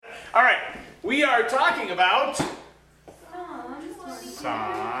All right. We are talking about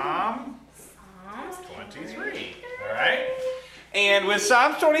Psalms 23. All right. And with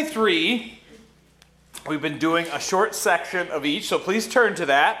Psalms 23, we've been doing a short section of each, so please turn to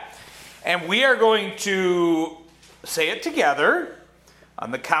that. And we are going to say it together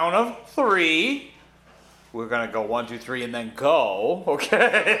on the count of 3. We're going to go 1, 2, 3, and then go.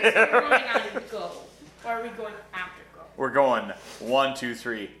 Okay. We're going on go. Or are we going after go? We're going 1, 2,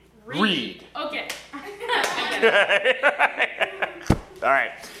 3. Read. Okay. All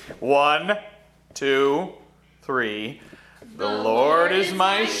right. 1, 2, 3. The Lord is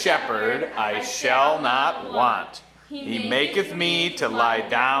my shepherd, I shall not want. He maketh me to lie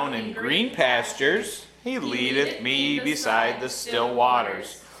down in green pastures. He leadeth me beside the still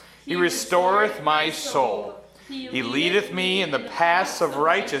waters. He restoreth my soul. He leadeth me in the paths of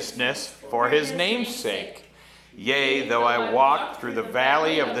righteousness for his name's sake. Yea, though I walk through the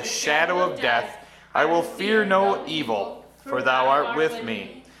valley of the shadow of death, I will fear no evil, for thou art with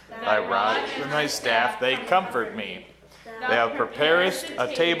me. Thy rod and thy staff, they comfort me. Thou preparest a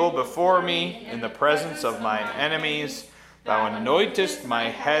table before me in the presence of mine enemies. Thou anointest my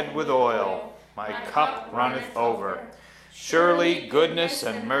head with oil. My cup runneth over. Surely goodness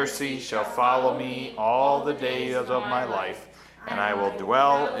and mercy shall follow me all the days of my life, and I will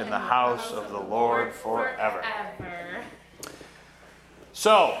dwell in the house of the Lord forever.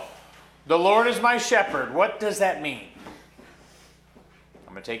 So, the Lord is my shepherd. What does that mean?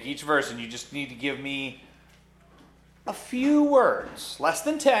 I'm going to take each verse, and you just need to give me a few words. Less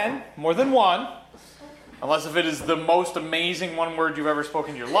than 10, more than 1. Unless if it is the most amazing one word you've ever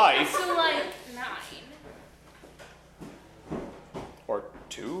spoken in your life. So like 9. Or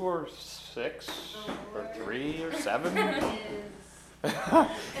 2 or 6 or 3 or 7.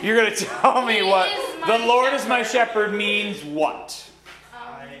 You're going to tell me what the Lord is my shepherd means what?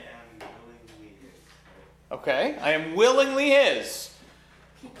 I am willingly his. Okay, I am willingly his.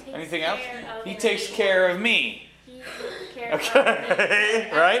 Anything else? He takes care of me. He takes care Okay,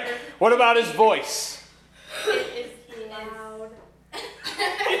 right? What about his voice? It is loud.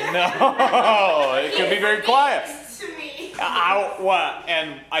 No, it can be very quiet. To me. What?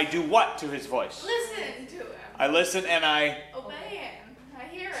 And I do what to his voice? Listen to him. I listen and I... Obey him. I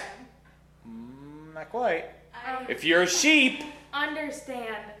hear him. Not quite. I If you're a sheep,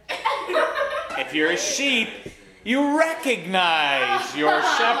 Understand. if you're a sheep, you recognize your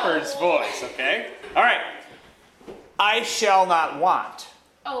shepherd's voice, okay? All right. I shall not want.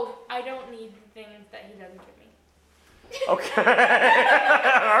 Oh, I don't need things that he doesn't give me. Okay.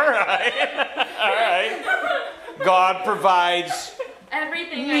 All right. God provides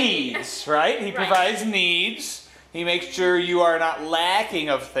Everything needs, right? He Right. provides needs. He makes sure you are not lacking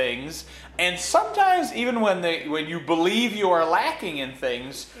of things. And sometimes even when you believe you are lacking in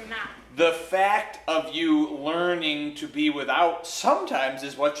things, I need. You're not. the fact of you learning to be without sometimes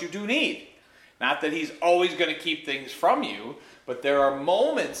is what you do need. Not that he's always going to keep things from you, but there are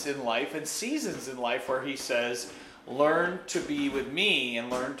moments in life and seasons in life where he says, learn to be with me and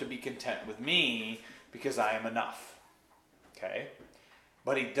learn to be content with me because I am enough. Okay?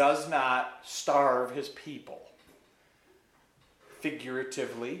 But he does not starve his people.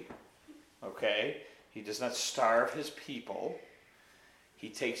 Figuratively, okay? He does not starve his people. He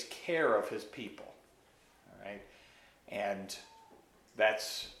takes care of his people. All right? And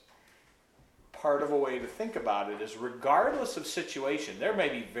that's part of a way to think about it is regardless of situation, there may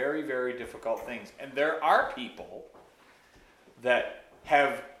be very, very difficult things. And there are people that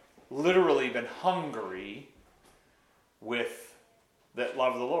have literally been hungry that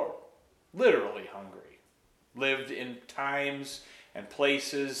love the Lord. Literally hungry. Lived in times and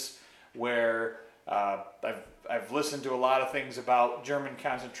places where I've listened to a lot of things about German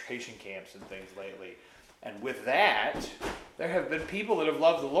concentration camps and things lately. And with that, there have been people that have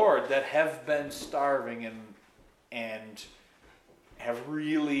loved the Lord that have been starving and have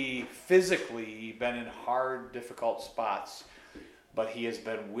really physically been in hard, difficult spots. But he has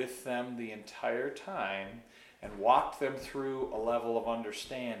been with them the entire time and walked them through a level of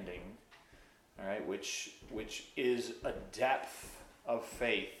understanding, all right, which is a depth of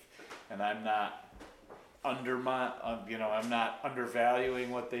faith. And I'm not I'm not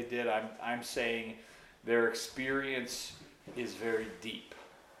undervaluing what they did. I'm saying their experience is very deep.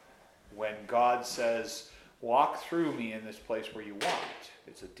 When God says, walk through me in this place where you want,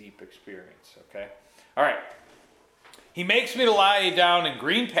 it's a deep experience, okay? All right. He makes me to lie down in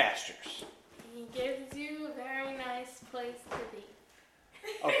green pastures. He gives you a very nice place to be.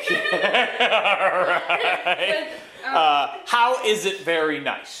 Okay. All right. How is it very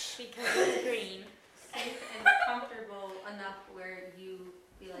nice? Because it's green. Safe and comfortable enough where you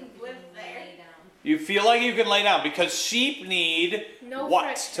feel like you You feel like you can lay down because sheep need No what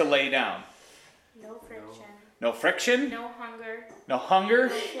friction. to lay down? No friction. No friction? No hunger. No hunger? No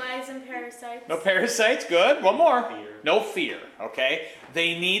flies and parasites. No parasites? Good. One more. Fear. No fear. Okay?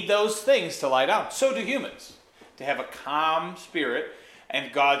 They need those things to lie down. So do humans. To have a calm spirit.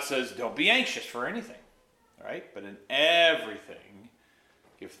 And God says, don't be anxious for anything. All right? But in everything,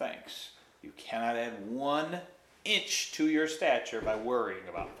 give thanks. You cannot add 1 inch to your stature by worrying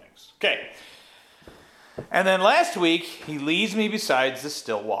about things. Okay. And then last week, he leads me beside the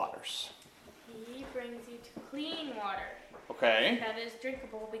still waters. He brings you to clean water. Okay. That is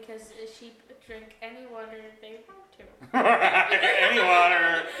drinkable because the sheep drink any water they want to. Any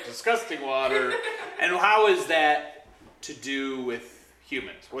water, disgusting water. And how is that to do with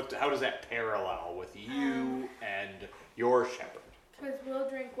humans? How does that parallel with you and your shepherd? Because we'll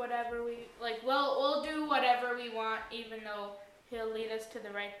drink whatever we like. We'll do whatever we want, even though he'll lead us to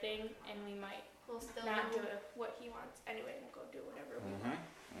the right thing, and we might not do what he wants. Anyway, we'll go do whatever we want.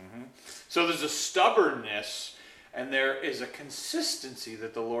 So there's a stubbornness, and there is a consistency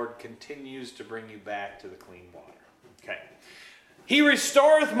that the Lord continues to bring you back to the clean water. Okay. He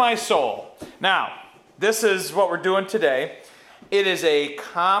restoreth my soul. Now, this is what we're doing today. It is a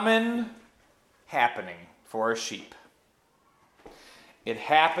common happening for a sheep. It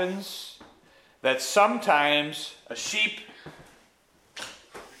happens that sometimes a sheep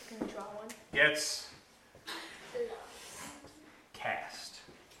Gonna draw one. gets cast.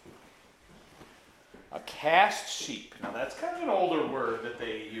 A cast sheep. Now that's kind of an older word that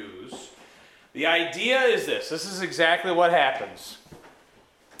they use. The idea is this. This is exactly what happens.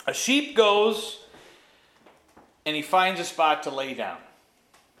 A sheep goes and he finds a spot to lay down.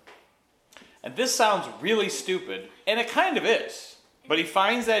 And this sounds really stupid, and it kind of is. But he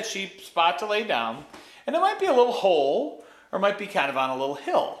finds that sheep spot to lay down, and it might be a little hole, or it might be kind of on a little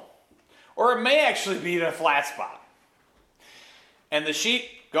hill. Or it may actually be in a flat spot. And the sheep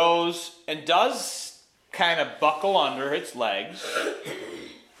goes and does kind of buckle under its legs,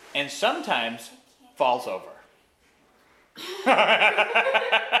 and sometimes falls over.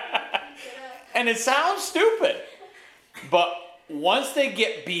 And it sounds stupid, but once they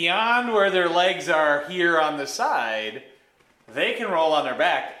get beyond where their legs are here on the side, they can roll on their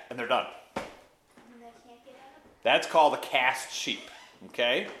back and they're done. That's called a cast sheep.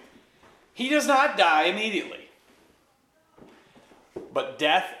 Okay? He does not die immediately. But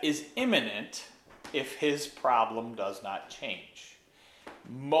death is imminent if his problem does not change.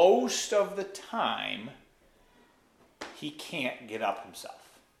 Most of the time, he can't get up himself.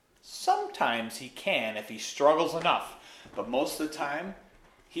 Sometimes he can if he struggles enough. But most of the time,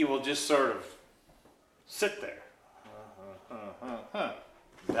 he will just sort of sit there.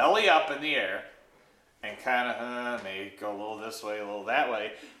 Belly up in the air. And kind of may go a little this way, a little that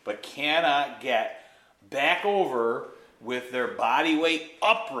way. But cannot get back over with their body weight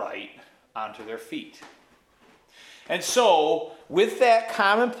upright onto their feet. And so, with that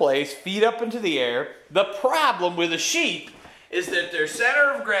commonplace, feet up into the air, the problem with a sheep is that their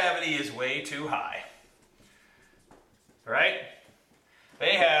center of gravity is way too high. Right?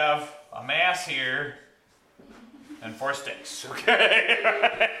 They have a mass here and 4 sticks,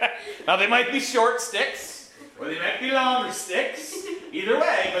 okay? Now, they might be short sticks, or they might be longer sticks. Either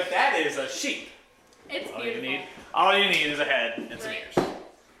way, but that is a sheep. It's All beautiful. all you need is a head and some Right. ears.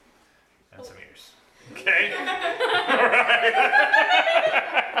 And some ears. Okay?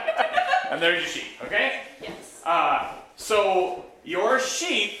 And there's your sheep, okay? Yes. So your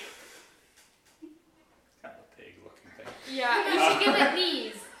sheep, kind of a pig looking thing. Yeah, you should give it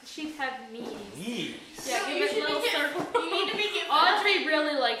knees. Sheep have knees. Knees. Yeah, No, give you it should little make it- circle. you need to make it Audrey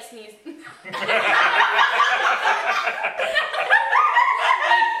really likes knees.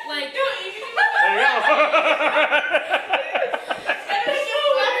 like. No, you need to There you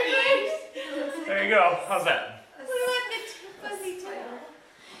go. There you go. How's that?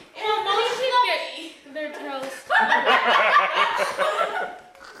 Well, most sheep get their tails.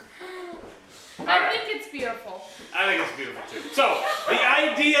 I think it's beautiful. I think it's beautiful too. So, the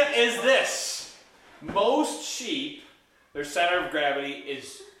idea is this. Most sheep, their center of gravity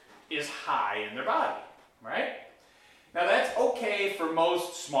is high in their body, right? Now that's okay for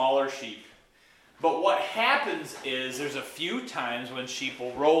most smaller sheep. But what happens is there's a few times when sheep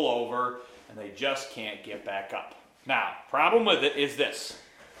will roll over and they just can't get back up. Now, problem with it is this.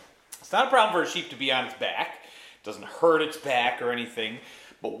 It's not a problem for a sheep to be on its back. It doesn't hurt its back or anything.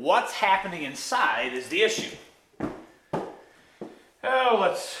 But what's happening inside is the issue. Oh,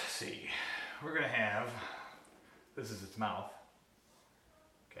 let's see. We're going to have, this is its mouth.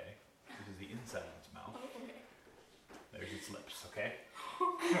 Okay. This is the inside of its mouth. There's its lips, okay?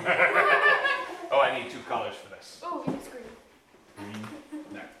 Oh, I need 2 colors for this. Oh, it's green. Green.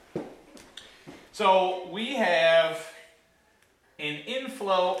 There. So we have an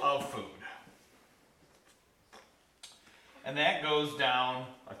inflow of food. And that goes down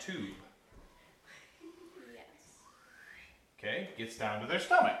a tube. Yes. Okay, gets down to their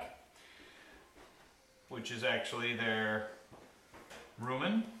stomach, which is actually their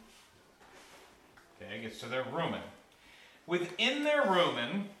rumen. Okay, gets to their rumen. Within their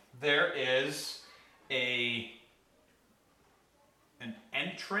rumen, there is an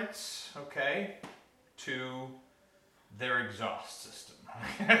entrance, okay, to their exhaust system.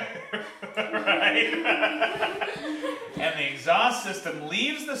 Right? And the exhaust system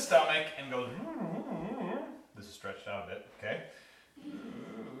leaves the stomach and goes, this is stretched out a bit, okay?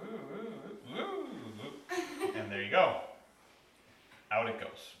 And there you go. Out it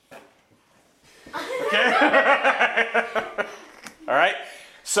goes. Okay? All right?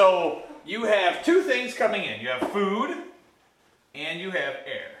 So you have 2 things coming in. You have food and you have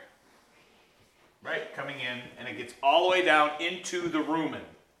air. Right? Coming in, and it gets all the way down into the rumen.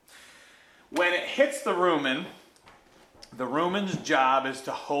 When it hits the rumen's job is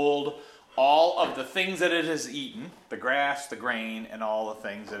to hold all of the things that it has eaten, the grass, the grain, and all the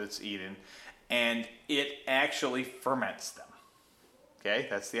things that it's eaten, and it actually ferments them. Okay,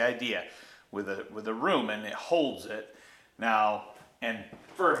 that's the idea. With a rumen, it holds it now and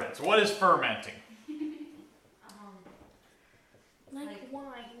ferments. What is fermenting? Like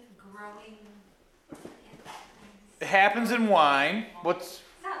wine. Growing. It happens in wine. It's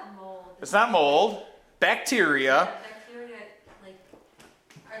not mold. It's not mold. Bacteria. Bacteria, like,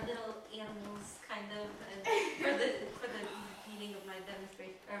 are little animals, kind of, and for the beginning of my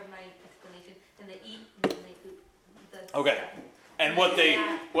demonstration or my explanation, and they eat and then they poop. The Okay. stuff. And what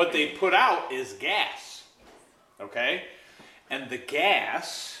they put out is gas. Okay? And the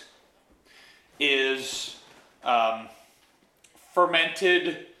gas is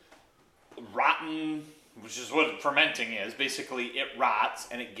fermented, rotten, which is what fermenting is. Basically, it rots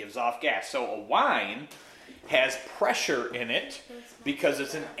and it gives off gas. So a wine has pressure in it because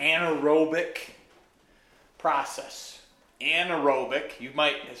it's an anaerobic process. Anaerobic, you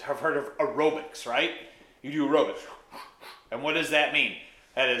might have heard of aerobics, right? You do aerobics. And what does that mean?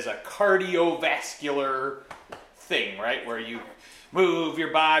 That is a cardiovascular thing, right? Where you move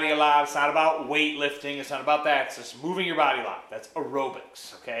your body a lot. It's not about weightlifting. It's not about that. It's just moving your body a lot. That's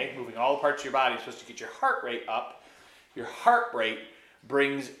aerobics, okay? Moving all the parts of your body. It's supposed to get your heart rate up. Your heart rate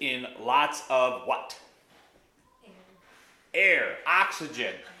brings in lots of what? Air.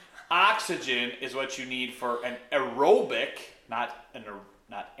 Oxygen. Oxygen is what you need for an aerobic, not an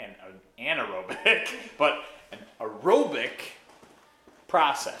anaerobic, but an aerobic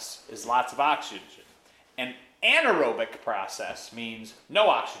process is lots of oxygen. An anaerobic process means no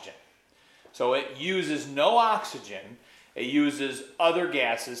oxygen. So it uses no oxygen. It uses other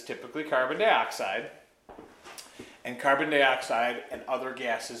gases, typically carbon dioxide. And carbon dioxide and other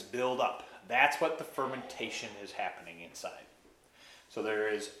gases build up. That's what the fermentation is happening inside. So there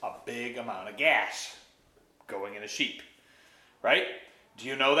is a big amount of gas going in a sheep. Right? Do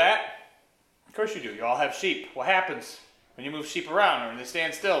you know that? Of course you do. You all have sheep. What happens when you move sheep around or when they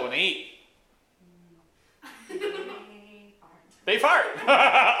stand still when they eat? They fart.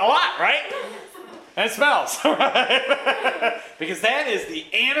 A lot, right? And it smells. Because that is the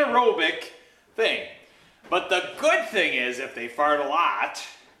anaerobic thing. But the good thing is if they fart a lot,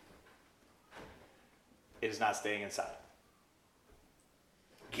 it is not staying inside.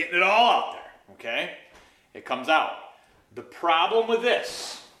 Getting it all out there, okay? It comes out. The problem with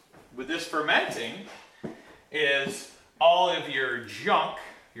this fermenting, is all of your junk,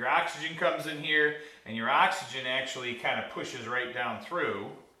 your oxygen comes in here, and your oxygen actually kind of pushes right down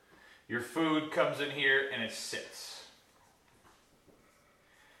through. Your food comes in here and it sits.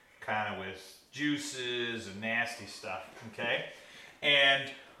 Kind of with juices and nasty stuff, okay?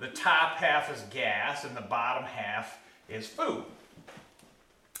 And the top half is gas and the bottom half is food.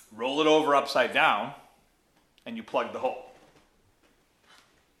 Roll it over upside down and you plug the hole.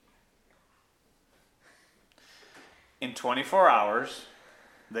 In 24 hours,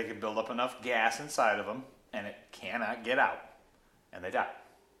 they can build up enough gas inside of them, and it cannot get out, and they die.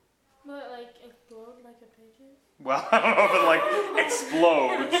 Will it like explode like a pigeon? Well, I don't know if it like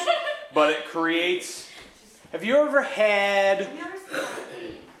explodes, but it creates. Have you ever had?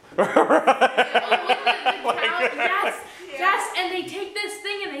 Yes, and they take this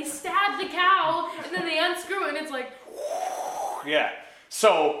thing and they stab the cow, and then they unscrew it, and it's like. Yeah.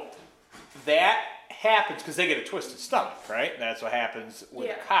 So that happens because they get a twisted stomach, right? That's what happens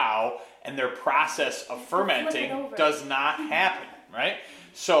with a cow, and their process of fermenting does not happen, right?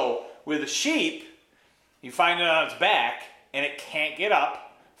 So with a sheep, You find it on its back, and it can't get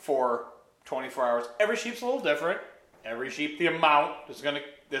up for 24 hours. Every sheep's a little different. Every sheep, the amount that's going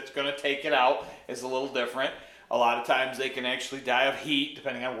to take it out is a little different. A lot of times they can actually die of heat,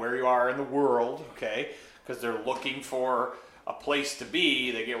 depending on where you are in the world, okay? Because they're looking for a place to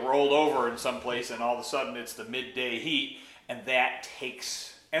be. They get rolled over in some place, and all of a sudden it's the midday heat, and that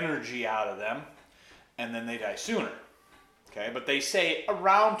takes energy out of them, and then they die sooner. Okay, but they say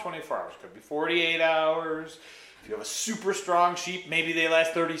around 24 hours. Could be 48 hours. If you have a super strong sheep, maybe they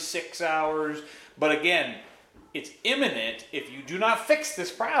last 36 hours. But again, it's imminent. If you do not fix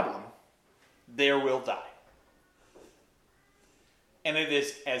this problem, they will die. And it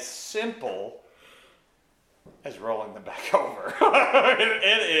is as simple as rolling them back over.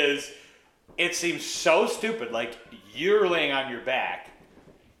 It seems so stupid. Like you're laying on your back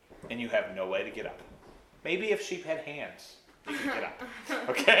and you have no way to get up. Maybe if sheep had hands, they could get up.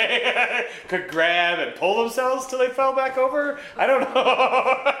 Okay? Could grab and pull themselves till they fell back over? I don't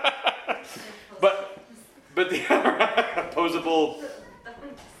know. but the opposable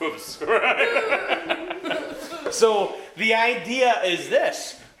hooves. Right? So the idea is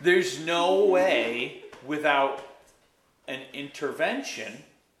this. There's no way without an intervention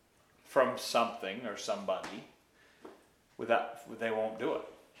from something or somebody, they won't do it.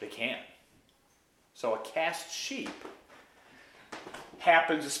 They can't. So a cast sheep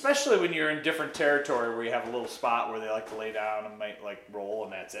happens, especially when you're in different territory where you have a little spot where they like to lay down and might like roll,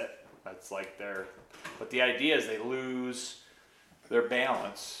 and that's it. That's like but the idea is they lose their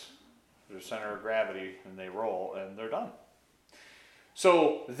balance, their center of gravity, and they roll, and they're done.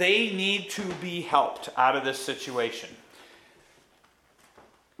 So they need to be helped out of this situation.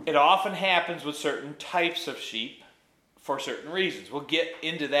 It often happens with certain types of sheep for certain reasons. We'll get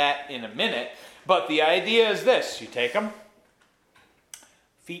into that in a minute. But the idea is this. You take them,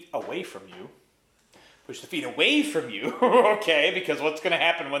 feet away from you. Push the feet away from you, okay? Because what's going to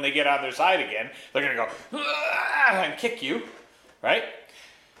happen when they get on their side again? They're going to go and kick you, right?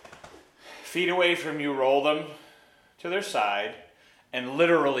 Feet away from you, roll them to their side, and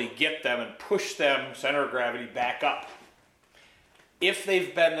literally get them and push them, center of gravity, back up. If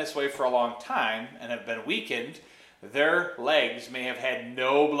they've been this way for a long time and have been weakened, their legs may have had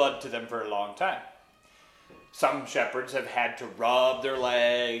no blood to them for a long time. Some shepherds have had to rub their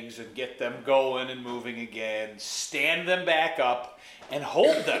legs and get them going and moving again, stand them back up, and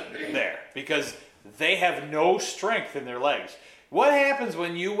hold them there because they have no strength in their legs. What happens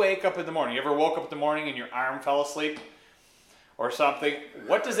when you wake up in the morning? You ever woke up in the morning and your arm fell asleep or something?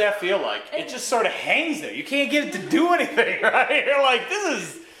 What does that feel like? It just sort of hangs there. You can't get it to do anything, right? You're like,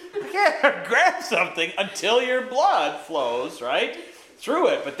 you can't grab something until your blood flows, right, through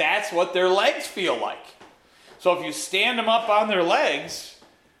it. But that's what their legs feel like. So if you stand them up on their legs,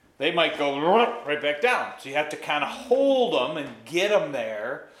 they might go right back down. So you have to kind of hold them and get them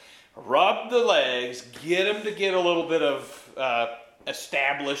there, rub the legs, get them to get a little bit of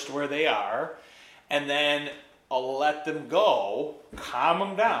established where they are, and then I'll let them go, calm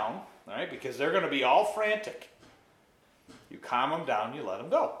them down, right? Because they're going to be all frantic. You calm them down, you let them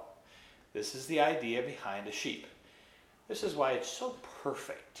go. This is the idea behind a sheep. This is why it's so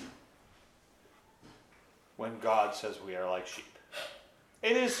perfect when God says we are like sheep.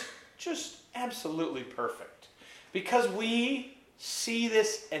 It is just absolutely perfect because we see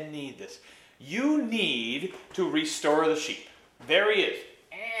this and need this. You need to restore the sheep. There he is.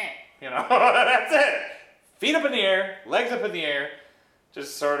 That's it. Feet up in the air, legs up in the air,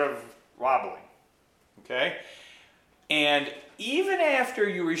 just sort of wobbling. Okay? And even after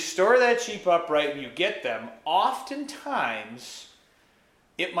you restore that sheep upright and you get them, oftentimes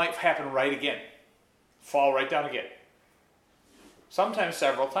it might happen right again. Fall right down again. Sometimes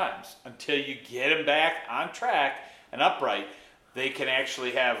several times until you get them back on track and upright. They can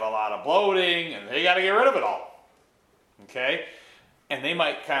actually have a lot of bloating and they got to get rid of it all. Okay? And they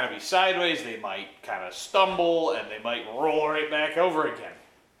might kind of be sideways, they might kind of stumble, and they might roll right back over again.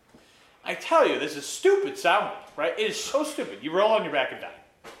 I tell you, this is stupid sounding, right? It is so stupid. You roll on your back and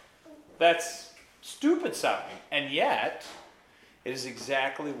die. That's stupid sounding. And yet, it is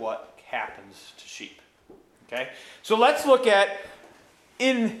exactly what happens to sheep. Okay? So let's look at,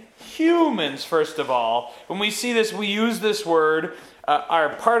 in humans, first of all, when we see this, we use this word.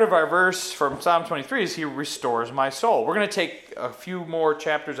 Part of our verse from Psalm 23 is, He restores my soul. We're going to take a few more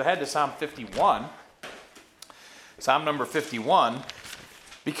chapters ahead to Psalm 51. Psalm number 51.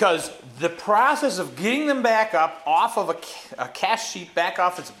 Because the process of getting them back up off of a cast sheep, back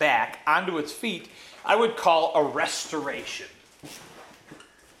off its back, onto its feet, I would call a restoration.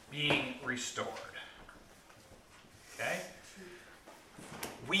 Being restored. Okay?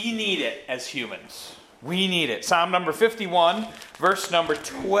 We need it as humans. We need it. Psalm number 51, verse number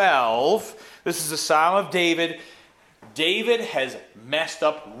 12. This is a Psalm of David. David has messed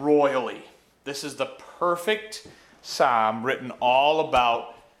up royally. This is the perfect psalm written all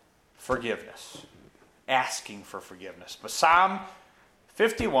about forgiveness, asking for forgiveness. But Psalm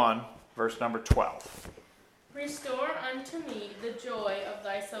 51, verse number 12. Restore unto me the joy of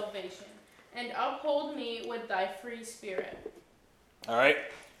thy salvation, and uphold me with thy free spirit. All right.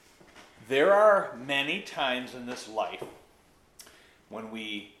 There are many times in this life when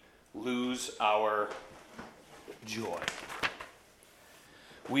we lose our joy.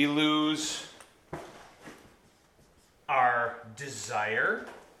 We lose our desire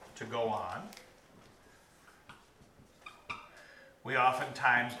to go on. We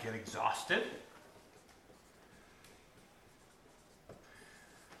oftentimes get exhausted.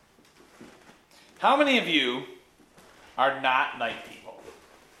 How many of you are not night people?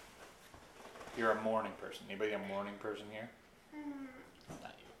 You're a morning person. Anybody a morning person here?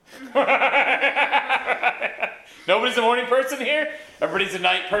 Not you. Nobody's a morning person here? Everybody's a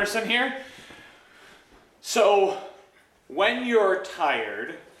night person here? So, when you're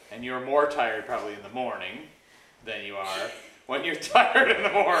tired, and you're more tired probably in the morning than you are, when you're tired in the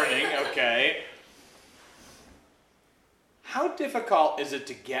morning, okay, how difficult is it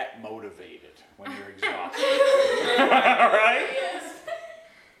to get motivated when you're exhausted? Right? Yes.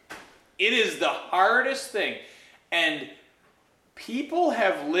 It is the hardest thing. And people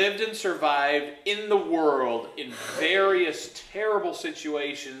have lived and survived in the world in various terrible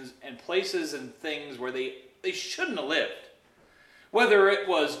situations and places and things where they shouldn't have lived. Whether it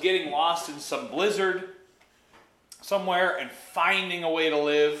was getting lost in some blizzard somewhere and finding a way to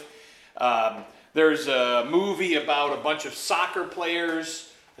live. There's a movie about a bunch of soccer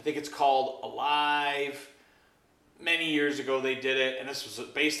players. I think it's called Alive. Many years ago they did it, and this was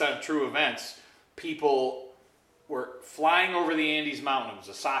based on true events. People were flying over the Andes Mountain. It was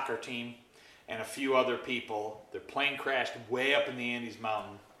a soccer team and a few other people. Their plane crashed way up in the Andes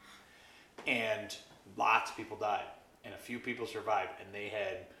Mountain, and lots of people died, and a few people survived, and they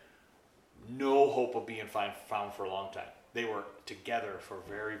had no hope of being found for a long time. They were together for a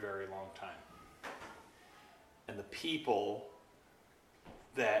very, very long time. And the people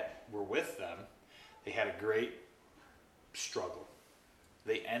that were with them, they had a great struggle.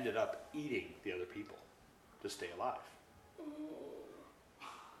 They ended up eating the other people to stay alive.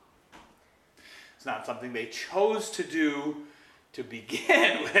 It's not something they chose to do to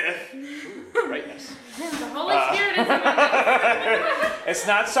begin with. Ooh, brightness. The Holy Spirit is in it. It's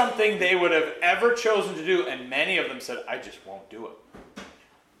not something they would have ever chosen to do, and many of them said, I just won't do it.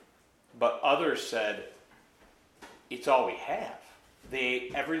 But others said, it's all we have. They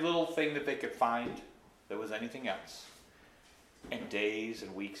ate every little thing that they could find that was anything else. And days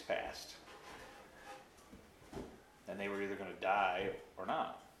and weeks passed. And they were either going to die or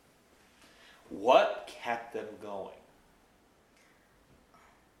not. What kept them going?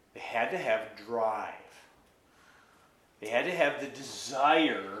 They had to have drive. They had to have the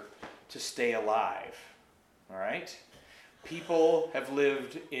desire to stay alive. All right? People have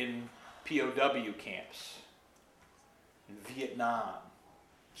lived in POW camps in Vietnam,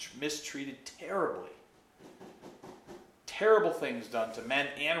 mistreated terribly. Terrible things done to men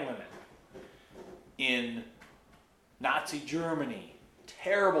and women. In Nazi Germany,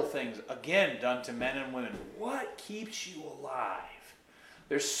 terrible things, again, done to men and women. What keeps you alive?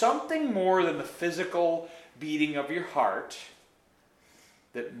 There's something more than the physical beating of your heart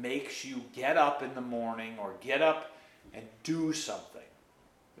that makes you get up in the morning or get up and do something.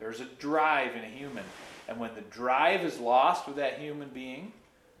 There's a drive in a human. And when the drive is lost with that human being,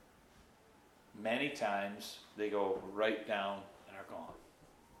 many times they go right down and are gone.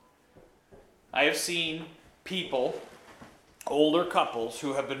 I have seen people, older couples,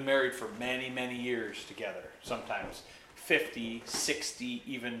 who have been married for many, many years together. Sometimes 50, 60,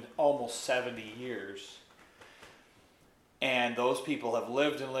 even almost 70 years. And those people have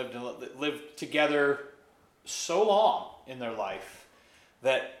lived together so long in their life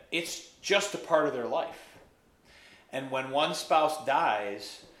that it's just a part of their life. And when one spouse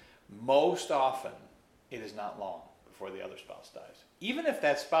dies, most often it is not long before the other spouse dies. Even if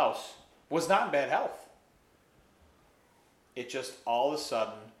that spouse was not in bad health. It just all of a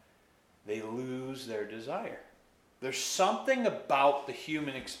sudden they lose their desire. There's something about the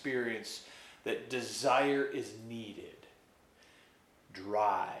human experience that desire is needed.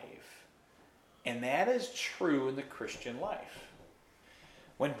 Drive. And that is true in the Christian life.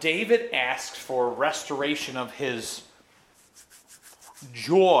 When David asks for restoration of his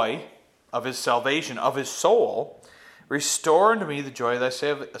joy, of his salvation, of his soul, Restore unto me the joy of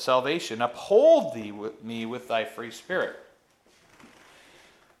thy salvation. Uphold me with thy free spirit.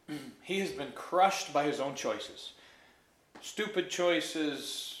 He has been crushed by his own choices. Stupid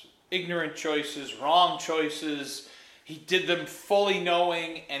choices, ignorant choices, wrong choices. He did them fully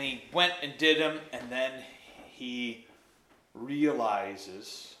knowing, and he went and did them, and then he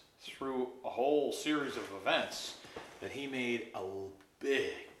realizes through a whole series of events that he made a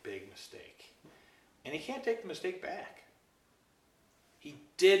big, big mistake. And he can't take the mistake back. He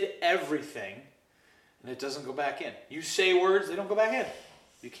did everything, and it doesn't go back in. You say words, they don't go back in.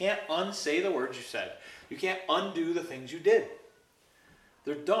 You can't unsay the words you said. You can't undo the things you did.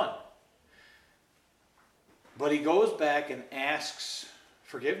 They're done. But he goes back and asks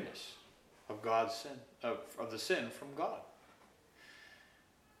forgiveness of God's sin, of the sin from God.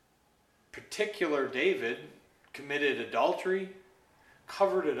 Particular David committed adultery,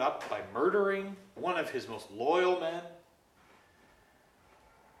 covered it up by murdering one of his most loyal men,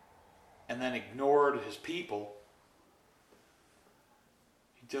 and then ignored his people.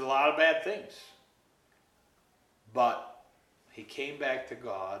 He did a lot of bad things. But he came back to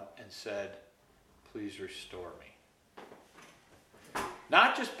God and said, please restore me.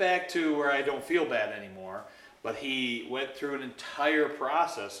 Not just back to where I don't feel bad anymore, but he went through an entire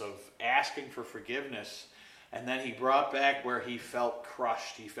process of asking for forgiveness, and then he brought back where he felt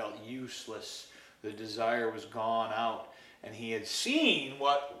crushed, he felt useless, the desire was gone out, and he had seen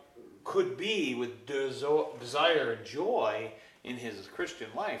what could be with desire and joy in his Christian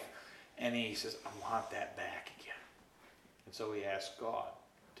life, and he says, I want that back again. And so he asked God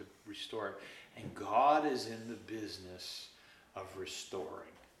to restore it. And God is in the business of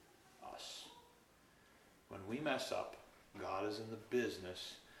restoring us. When we mess up, God is in the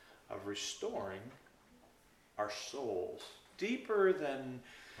business of restoring our souls. Deeper than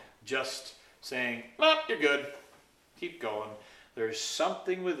just saying, well, you're good, keep going. There's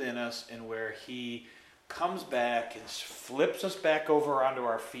something within us in where he comes back and flips us back over onto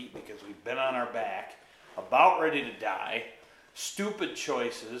our feet because we've been on our back, about ready to die. Stupid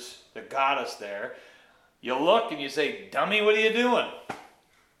choices that got us there. You look and you say, dummy, what are you doing?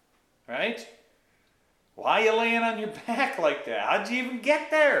 Right? Why are you laying on your back like that? How'd you even get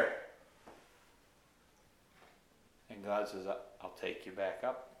there? And God says, I'll take you back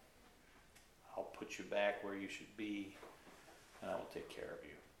up. I'll put you back where you should be, and I will take care of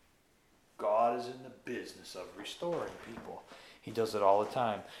you. God is in the business of restoring people. He does it all the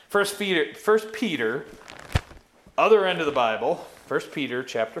time. First Peter, other end of the Bible, 1 Peter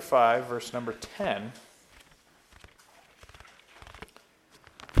chapter 5, verse number 10.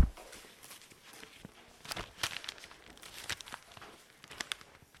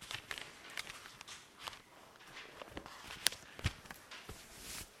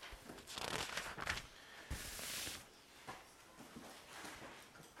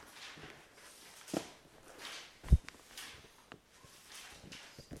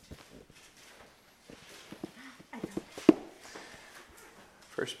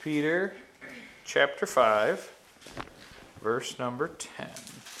 First Peter chapter 5, verse number 10,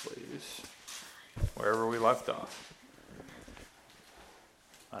 please. Wherever we left off.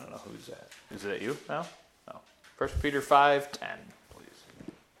 I don't know who's that. Is it you now? No. 1 Peter 5, 10, please.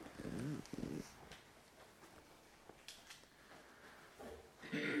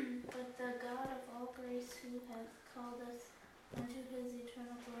 But the God of all grace, who hath called us unto his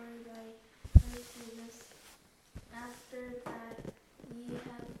eternal glory by Christ Jesus, after that ye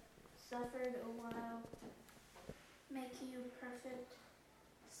have suffered a while, make you perfect,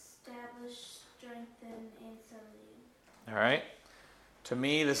 establish, strengthen, and settle you. All right. To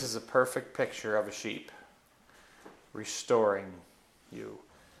me, this is a perfect picture of a sheep restoring you.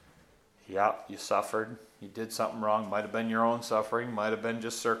 Yeah, you suffered. You did something wrong. Might have been your own suffering. Might have been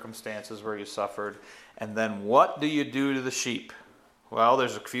just circumstances where you suffered. And then what do you do to the sheep? Well,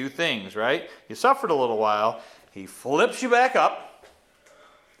 there's a few things, right? You suffered a little while. He flips you back up.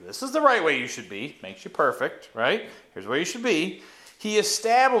 This is the right way you should be. Makes you perfect, right? Here's where you should be. He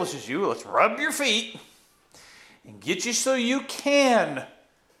establishes you. Let's rub your feet and get you so you can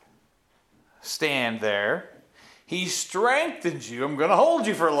stand there. He strengthens you. I'm going to hold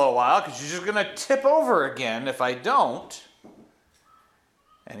you for a little while because you're just going to tip over again if I don't.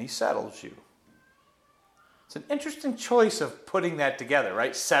 And he settles you. It's an interesting choice of putting that together,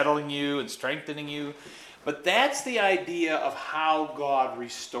 right? Settling you and strengthening you. But that's the idea of how God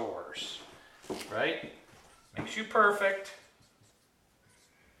restores, right? Makes you perfect.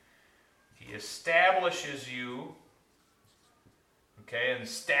 He establishes you. Okay, and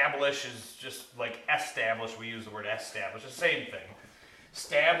establish is just like establish. We use the word establish. The same thing.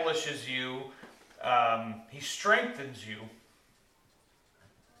 Establishes you. He strengthens you,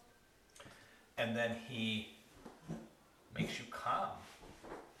 and then he makes you calm.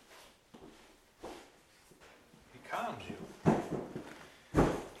 He calms you.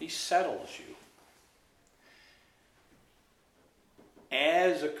 He settles you.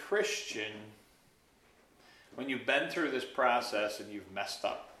 As a Christian, when you've been through this process and you've messed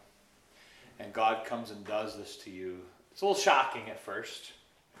up, and God comes and does this to you, it's a little shocking at first,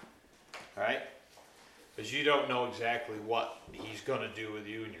 right? Because you don't know exactly what he's going to do with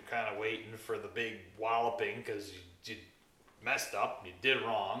you, and you're kind of waiting for the big walloping because you messed up, you did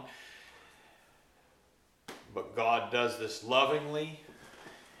wrong. But God does this lovingly,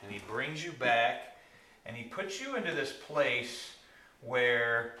 and he brings you back, and he puts you into this place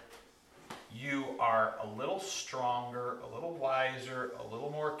where you are a little stronger, a little wiser, a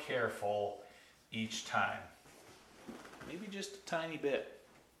little more careful each time. Maybe just a tiny bit.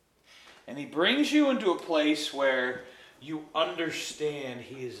 And he brings you into a place where you understand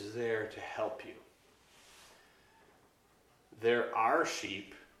he is there to help you. There are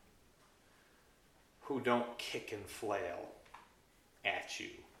sheep who don't kick and flail at you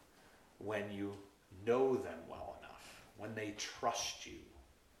when you know them well enough, when they trust you.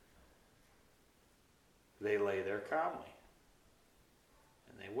 They lay there calmly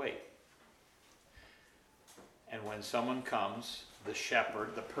and they wait. And when someone comes, the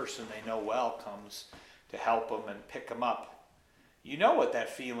shepherd, the person they know well, comes to help them and pick them up, you know what that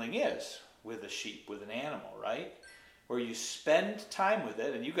feeling is with a sheep, with an animal, right? Where you spend time with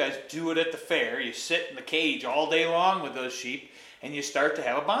it, and you guys do it at the fair. You sit in the cage all day long with those sheep, and you start to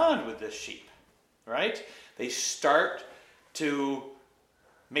have a bond with this sheep, right? They start to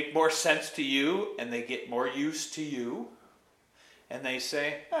make more sense to you, and they get more used to you, and they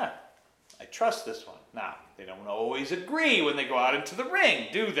say, I trust this one. Now, they don't always agree when they go out into the ring,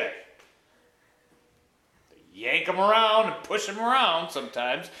 do they? They yank them around and push them around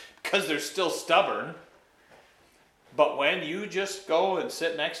sometimes because they're still stubborn. But when you just go and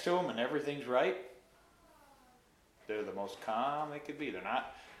sit next to them and everything's right, they're the most calm they could be. They're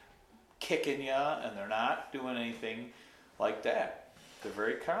not kicking you, and they're not doing anything like that. They're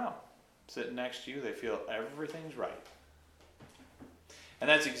very calm. Sitting next to you, they feel everything's right. And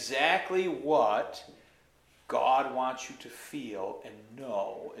that's exactly what God wants you to feel and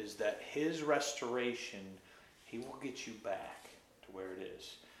know, is that his restoration, he will get you back to where it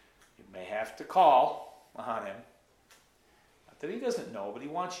is. You may have to call on him. Not that he doesn't know, but he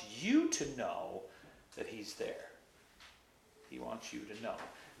wants you to know that he's there. He wants you to know.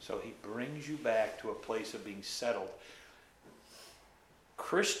 So he brings you back to a place of being settled.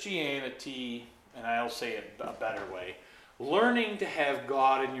 Christianity, and I'll say it a better way, learning to have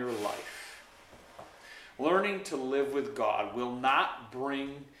God in your life, learning to live with God, will not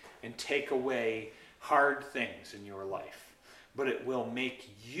bring and take away hard things in your life, but it will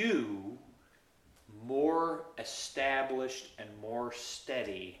make you more established and more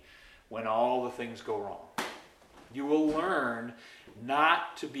steady when all the things go wrong. You will learn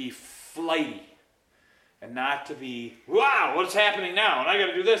not to be flighty and not to be, wow, what's happening now? And I got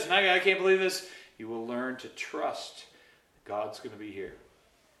to do this, and I can't believe this. You will learn to trust God's going to be here.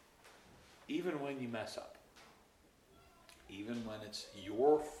 Even when you mess up. Even when it's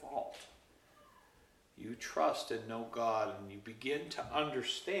your fault. You trust and know God, and you begin to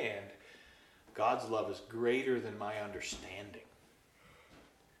understand God's love is greater than my understanding.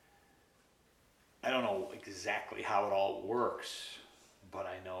 I don't know exactly how it all works, but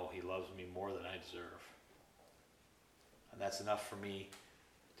I know he loves me more than I deserve. And that's enough for me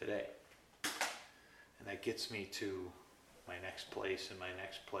today. And that gets me to my next place and my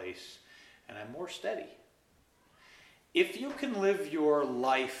next place, and I'm more steady. If you can live your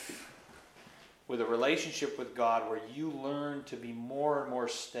life with a relationship with God where you learn to be more and more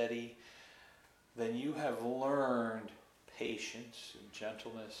steady, then you have learned patience and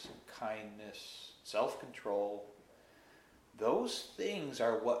gentleness and kindness, self-control. Those things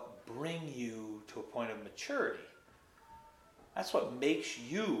are what bring you to a point of maturity. That's what makes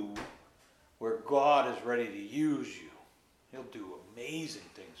you where God is ready to use you. He'll do amazing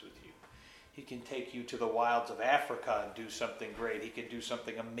things with you. He can take you to the wilds of Africa and do something great. He can do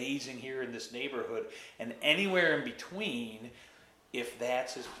something amazing here in this neighborhood and anywhere in between if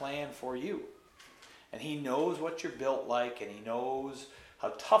that's his plan for you. And he knows what you're built like, and he knows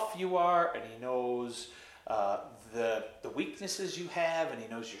how tough you are, and he knows the weaknesses you have, and he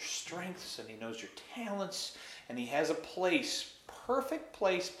knows your strengths, and he knows your talents, and he has a place, perfect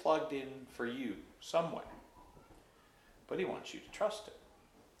place plugged in for you somewhere. But he wants you to trust him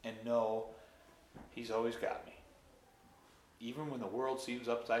and know he's always got me. Even when the world seems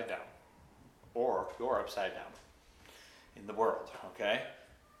upside down, or you're upside down in the world, okay?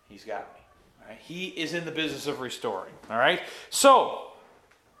 He's got me. All right? He is in the business of restoring, all right? So,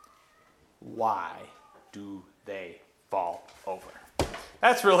 why do they fall over?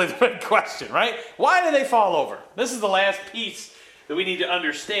 That's really the big question, right? Why do they fall over? This is the last piece that we need to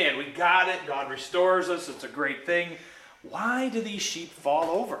understand. We got it. God restores us. It's a great thing. Why do these sheep fall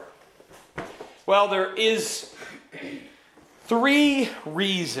over? Well, there is 3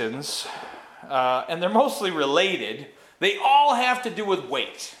 reasons, and they're mostly related. They all have to do with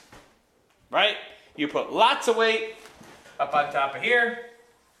weight, right? You put lots of weight up on top of here,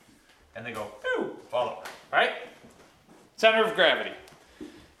 and they go, phew, fall over, right? Center of gravity.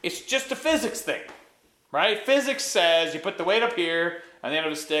 It's just a physics thing, right? Physics says you put the weight up here on the end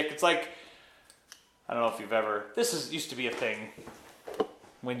of a stick. It's like, I don't know if you've ever, used to be a thing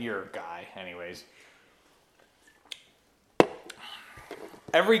when you're a guy, anyways.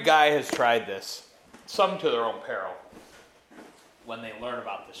 Every guy has tried this, some to their own peril, when they learn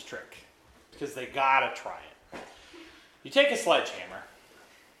about this trick, because they gotta try it. You take a sledgehammer.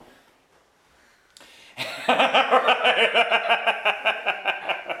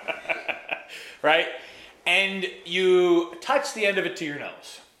 Right? And you touch the end of it to your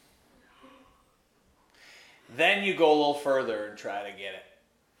nose. Then you go a little further and try to get it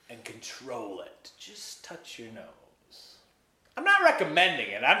and control it. Just touch your nose. I'm not recommending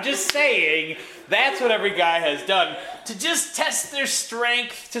it. I'm just saying that's what every guy has done to just test their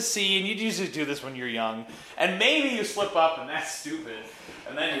strength to see. And you usually do this when you're young. And maybe you slip up and that's stupid.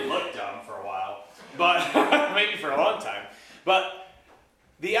 And then you look dumb for a while. But maybe for a long time. But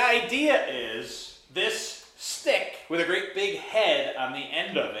the idea is this stick with a great big head on the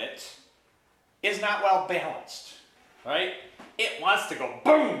end of it is not well balanced, right? It wants to go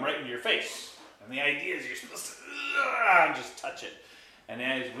boom right into your face. And the idea is you're supposed to just touch it. And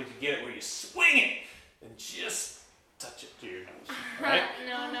then we can get it where you swing it and just touch it to your nose, right?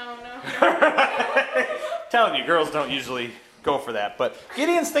 No. Telling you, girls don't usually go for that, but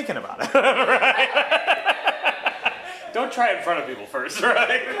Gideon's thinking about it, right? Don't try it in front of people first,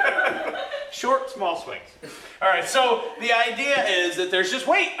 right? Short, small swings. All right, so the idea is that there's just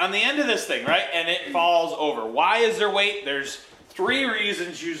weight on the end of this thing, right? And it falls over. Why is there weight? There's 3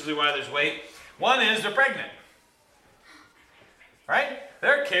 reasons usually why there's weight. One is they're pregnant, right?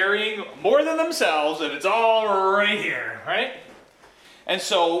 They're carrying more than themselves, and it's all right here, right? And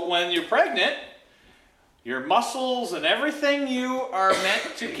so when you're pregnant, your muscles and everything you are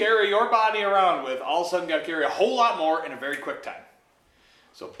meant to carry your body around with all of a sudden got to carry a whole lot more in a very quick time.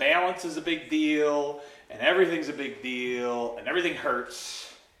 So balance is a big deal, and everything's a big deal, and everything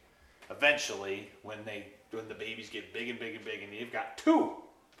hurts eventually when the babies get big and big and big, and you've got 2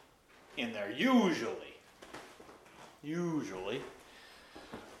 in there, usually.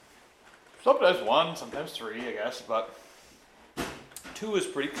 Sometimes 1, sometimes 3, I guess, but 2 is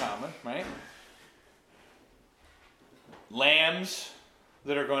pretty common, right? Lambs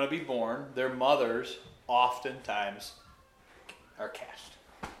that are going to be born, their mothers oftentimes are cast.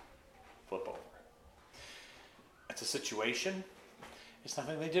 Flip over. It's a situation. It's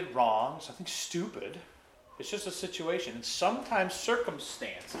nothing they did wrong. It's nothing stupid. It's just a situation. And sometimes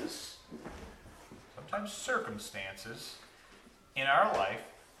circumstances in our life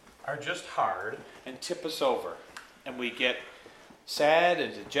are just hard and tip us over. And we get sad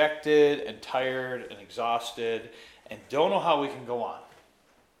and dejected and tired and exhausted and don't know how we can go on.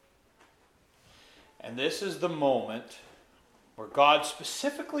 And this is the moment where God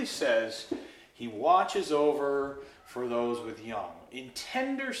specifically says he watches over for those with young. In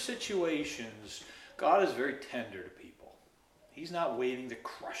tender situations, God is very tender to people. He's not waiting to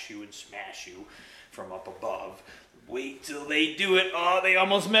crush you and smash you from up above. Wait till they do it. Oh, they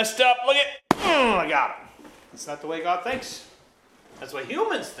almost messed up. Look at, I got him. That's not the way God thinks. That's the way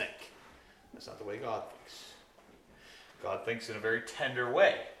humans think. That's not the way God thinks. God thinks in a very tender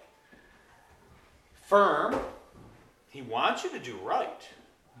way. Firm. He wants you to do right,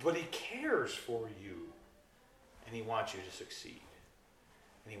 but he cares for you. And he wants you to succeed.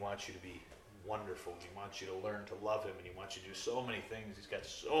 And he wants you to be wonderful. He wants you to learn to love him. And he wants you to do so many things. He's got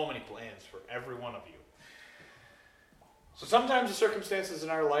so many plans for every one of you. So sometimes the circumstances in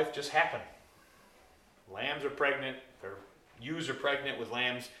our life just happen. Lambs are pregnant, or ewes are pregnant with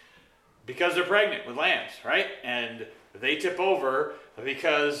lambs because they're pregnant with lambs, right? And they tip over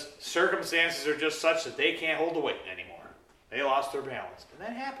because circumstances are just such that they can't hold the weight anymore. They lost their balance. And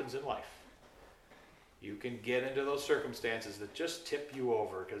that happens in life. You can get into those circumstances that just tip you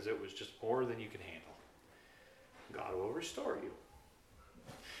over because it was just more than you can handle. God will restore you.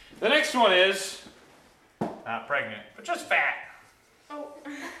 The next one is not pregnant, but just fat. Oh.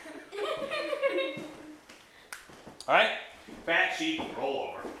 All right? Fat sheep roll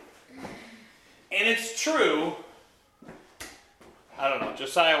over. And it's true. I don't know.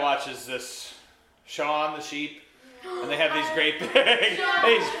 Josiah watches this Shaun the sheep, and they have these great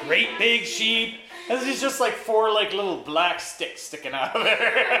big sheep. And there's just like 4 like little black sticks sticking out of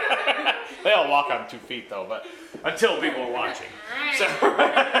there. They all walk on 2 feet though, but until people are watching. So,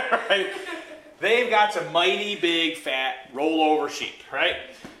 right? They've got some mighty big fat rollover sheep, right?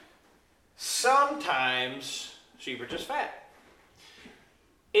 Sometimes sheep are just fat.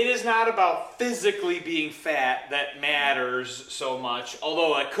 It is not about physically being fat that matters so much,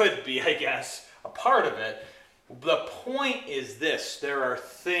 although it could be, I guess, a part of it. The point is this: there are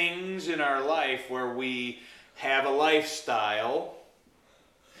things in our life where we have a lifestyle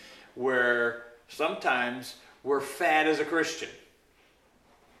where sometimes we're fat as a Christian.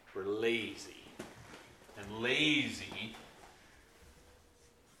 We're lazy. And lazy,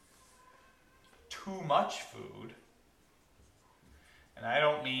 too much food, and I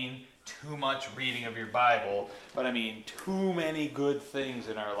don't mean too much reading of your Bible, but I mean too many good things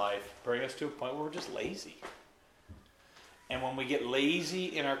in our life bring us to a point where we're just lazy. And when we get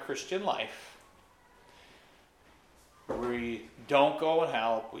lazy in our Christian life, we don't go and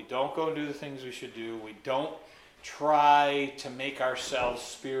help, we don't go and do the things we should do, we don't try to make ourselves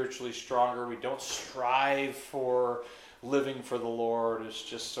spiritually stronger, we don't strive for living for the Lord. It's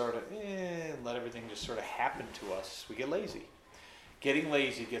just sort of, let everything just sort of happen to us. We get lazy. Getting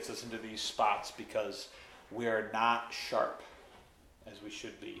lazy gets us into these spots because we are not sharp as we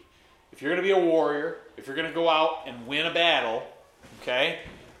should be. If you're going to be a warrior, if you're going to go out and win a battle, okay,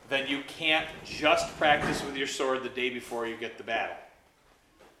 then you can't just practice with your sword the day before you get the battle.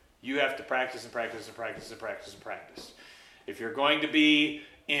 You have to practice and practice and practice and practice and practice. If you're going to be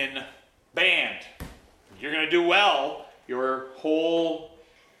in band, you're going to do well, your whole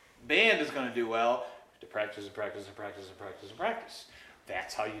band is going to do well. You have to practice and practice and practice and practice and practice.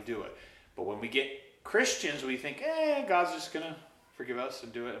 That's how you do it. But when we get Christians, we think, God's just going to forgive us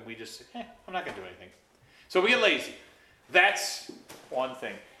and do it, and we just say, I'm not going to do anything. So we get lazy. That's one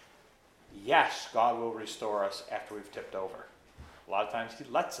thing. Yes, God will restore us after we've tipped over. A lot of times he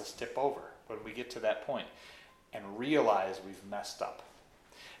lets us tip over when we get to that point and realize we've messed up.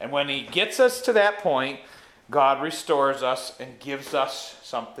 And when he gets us to that point, God restores us and gives us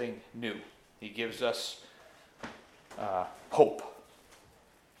something new. He gives us hope.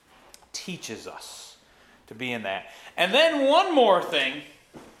 Teaches us to be in that. And then one more thing.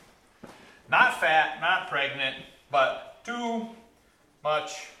 Not fat, not pregnant, but too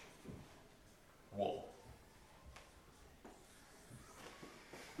much wool.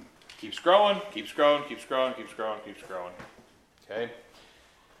 Keeps growing, keeps growing, keeps growing, keeps growing, keeps growing. Okay?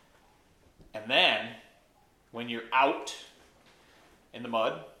 And then, when you're out in the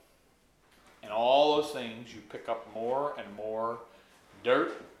mud, and all those things, you pick up more and more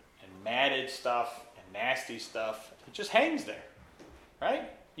dirt and matted stuff and nasty stuff. It just hangs there, right?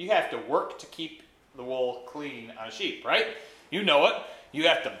 You have to work to keep the wool clean on a sheep, right? You know it. You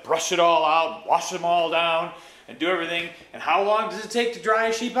have to brush it all out, wash them all down, and do everything. And how long does it take to dry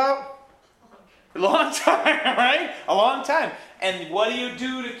a sheep out? A long time, right? A long time. And what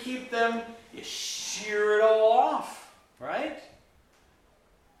do to keep them? You shear it all off, right?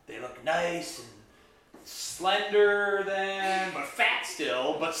 They look nice and slender then, but fat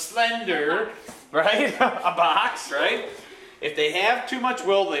still, but slender, right? A box, right? If they have too much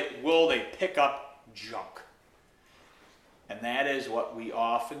wool, they pick up junk. And that is what we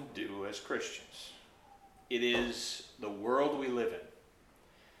often do as Christians. It is the world we live in.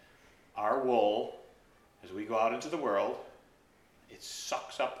 Our wool, as we go out into the world, it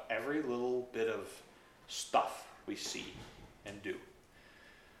sucks up every little bit of stuff we see and do.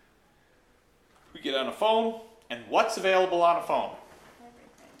 We get on a phone, and what's available on a phone?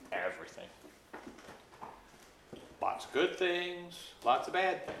 Everything. Lots of good things, lots of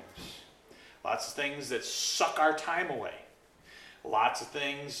bad things. Lots of things that suck our time away. Lots of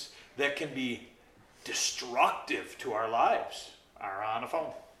things that can be destructive to our lives are on a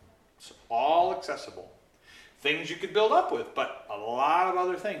phone. It's all accessible. Things you could build up with, but a lot of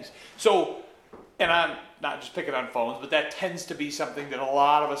other things. So, and I'm not just picking on phones, but that tends to be something that a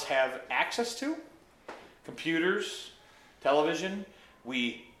lot of us have access to. Computers, television,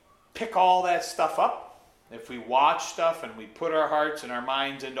 we pick all that stuff up. If we watch stuff and we put our hearts and our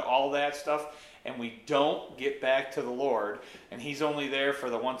minds into all that stuff, and we don't get back to the Lord, and he's only there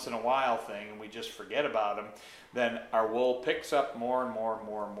for the once in a while thing, and we just forget about him, then our wool picks up more and more and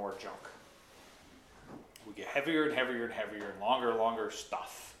more and more junk. We get heavier and heavier and heavier and longer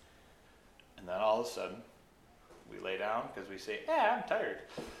stuff. And then all of a sudden, we lay down because we say, I'm tired.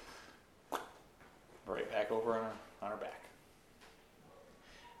 right back over on our back.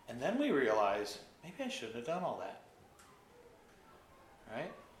 And then we realize, maybe I shouldn't have done all that.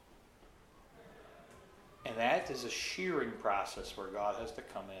 Right? And that is a shearing process where God has to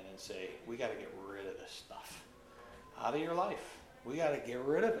come in and say, we got to get rid of this stuff out of your life. We got to get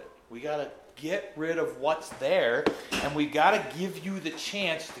rid of it. We got to get rid of what's there, and we got to give you the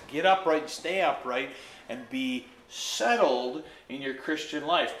chance to get upright and stay upright and be settled in your Christian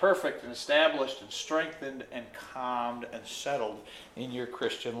life. Perfect and established and strengthened and calmed and settled in your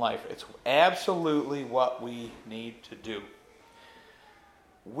Christian life. It's absolutely what we need to do.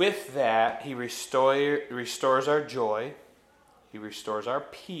 With that, he restores our joy. He restores our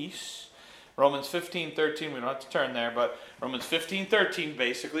peace. Romans 15:13, we don't have to turn there, but Romans 15:13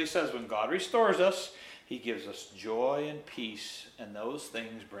 basically says when God restores us, he gives us joy and peace, and those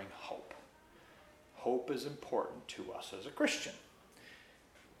things bring hope. Hope is important to us as a Christian.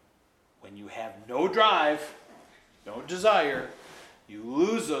 When you have no drive, no desire, you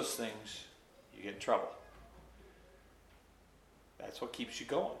lose those things, you get in trouble. That's what keeps you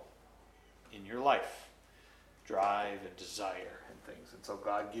going in your life. Drive and desire and things. And so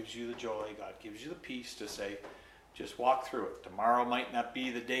God gives you the joy, God gives you the peace to say, just walk through it. Tomorrow might not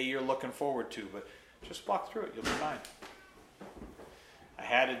be the day you're looking forward to, but just walk through it. You'll be fine. I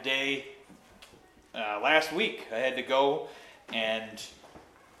had a day last week. I had to go and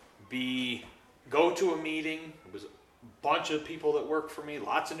go to a meeting. It was a bunch of people that work for me,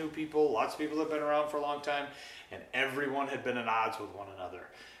 lots of new people, lots of people that have been around for a long time, and everyone had been at odds with one another.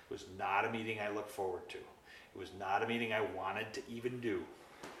 It was not a meeting I looked forward to. It was not a meeting I wanted to even do.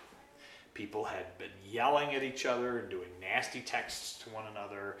 People had been yelling at each other and doing nasty texts to one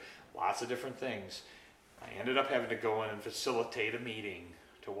another, lots of different things. I ended up having to go in and facilitate a meeting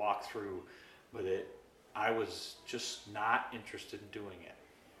to walk through, but I was just not interested in doing it.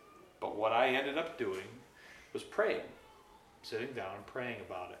 But what I ended up doing was praying, sitting down and praying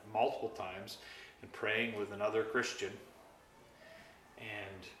about it multiple times and praying with another Christian.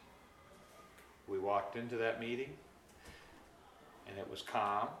 And we walked into that meeting, and it was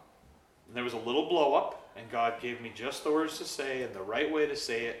calm. And there was a little blow up, and God gave me just the words to say and the right way to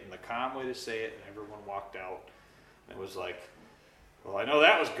say it and the calm way to say it, and everyone walked out. And it was like, well, I know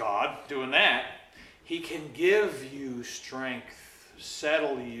that was God doing that. He can give you strength,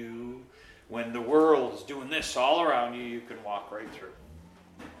 settle you. When the world is doing this all around you, you can walk right through.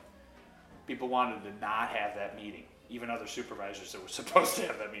 People wanted to not have that meeting. Even other supervisors that were supposed to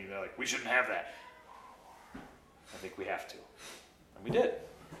have that meeting, they're like, we shouldn't have that. I think we have to. And we did.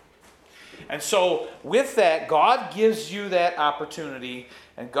 And so with that, God gives you that opportunity,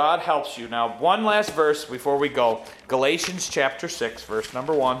 and God helps you. Now, one last verse before we go. Galatians chapter 6, verse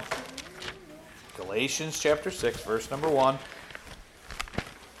number 1. Galatians chapter 6, verse number 1.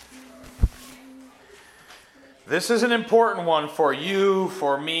 This is an important one for you,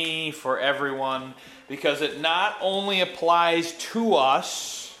 for me, for everyone, because it not only applies to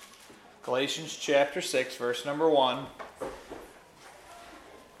us, Galatians chapter 6, verse number 1,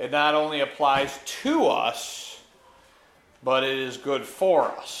 it not only applies to us, but it is good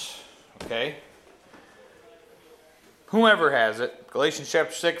for us. Okay? Whoever has it, Galatians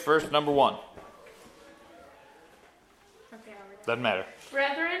chapter 6, verse number 1. Okay, Doesn't matter.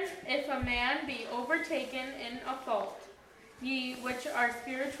 Brethren, if a man be overtaken in a fault, ye which are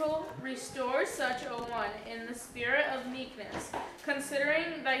spiritual, restore such a one in the spirit of meekness,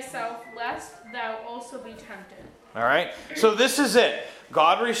 considering thyself, lest thou also be tempted. All right? So this is it.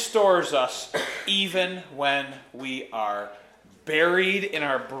 God restores us even when we are buried in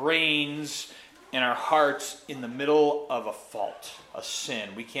our brains, in our hearts, in the middle of a fault, a sin.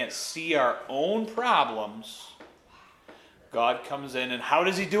 We can't see our own problems. God comes in, and how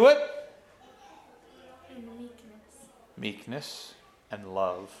does he do it? In meekness. Meekness and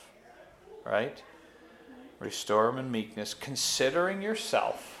love, right? Restore him in meekness, considering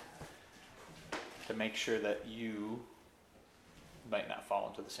yourself to make sure that you might not fall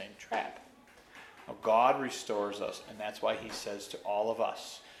into the same trap. Now, God restores us, and that's why he says to all of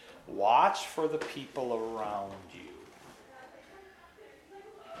us, watch for the people around you.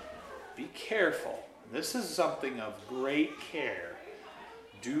 Be careful. This is something of great care.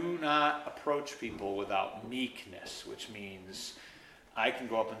 Do not approach people without meekness, which means I can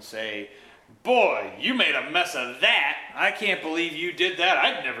go up and say, boy, you made a mess of that. I can't believe you did that.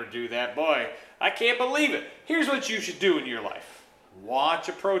 I'd never do that. Boy, I can't believe it. Here's what you should do in your life. Watch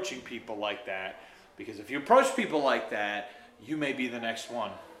approaching people like that, because if you approach people like that, you may be the next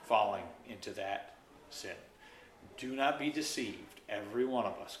one falling into that sin. Do not be deceived. Every one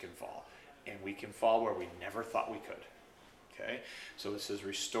of us can fall. And we can fall where we never thought we could. Okay? So it says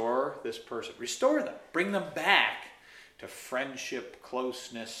restore this person. Restore them. Bring them back to friendship,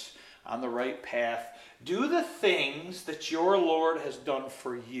 closeness, on the right path. Do the things that your Lord has done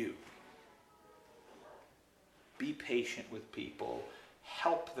for you. Be patient with people.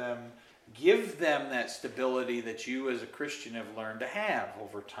 Help them. Give them that stability that you as a Christian have learned to have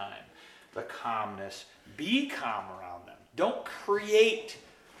over time. The calmness. Be calm around them. Don't create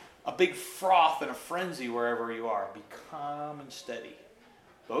a big froth and a frenzy wherever you are. Be calm and steady.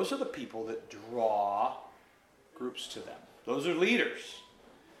 Those are the people that draw groups to them. Those are leaders.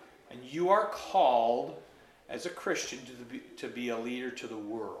 And you are called as a Christian to be a leader to the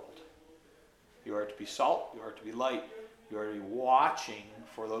world. You are to be salt. You are to be light. You are to be watching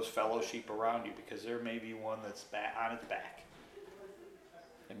for those fellow sheep around you, because there may be one that's on its back.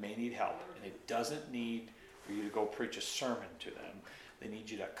 It may need help. And it doesn't need for you to go preach a sermon to them. They need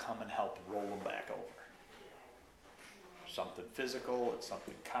you to come and help roll them back over. Something physical, it's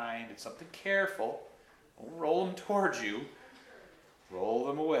something kind, it's something careful. Don't roll them towards you. Roll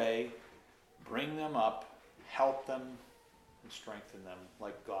them away. Bring them up. Help them and strengthen them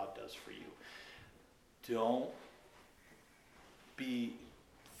like God does for you. Don't be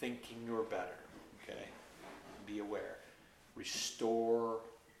thinking you're better. Okay? Be aware. Restore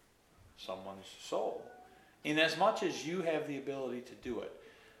someone's soul. Inasmuch as you have the ability to do it,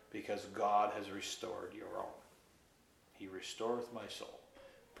 because God has restored your own. He restoreth my soul,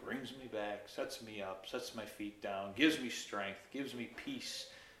 brings me back, sets me up, sets my feet down, gives me strength, gives me peace,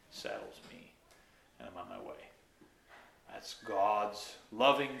 settles me, and I'm on my way. That's God's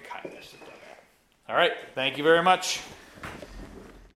loving kindness that does that. All right, thank you very much.